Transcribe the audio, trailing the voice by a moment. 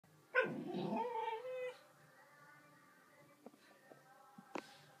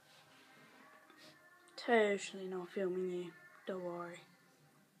Totally not filming you. Don't worry.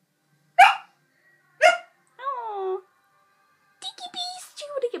 Oh, Diggy Beast, you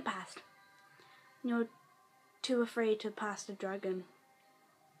want to get past? You're too afraid to pass the dragon.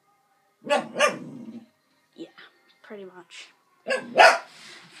 Yeah, pretty much.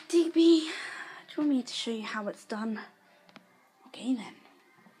 Digby, do you want me to show you how it's done? Okay then.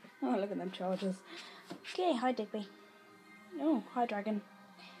 Oh, look at them charges. Okay, hi Digby. Oh, hi dragon.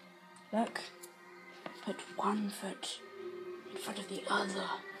 Look, put one foot in front of the other.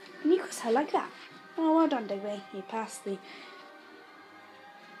 And you guys, I like that. Oh, well done Digby. You passed the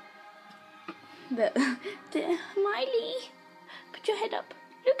Miley. Put your head up.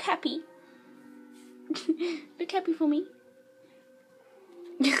 Look happy. Look happy for me.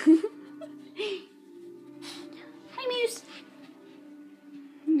 Hi Muse.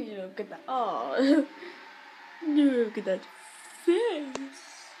 Look at that. Oh, look at that face.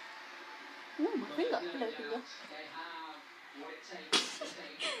 Oh, my finger. Hello, finger.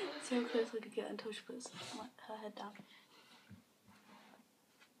 So close I could get until she puts her head down.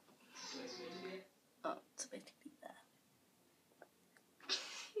 Oh, it's basically there.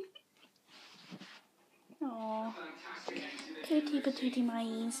 Aww. Tootie patootie my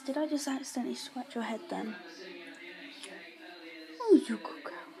ears. Did I just accidentally scratch your head then? Oh, you good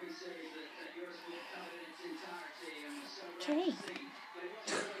girl. Okay.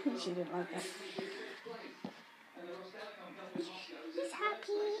 She didn't like that. He's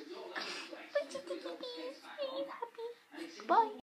happy. He's happy. Bye.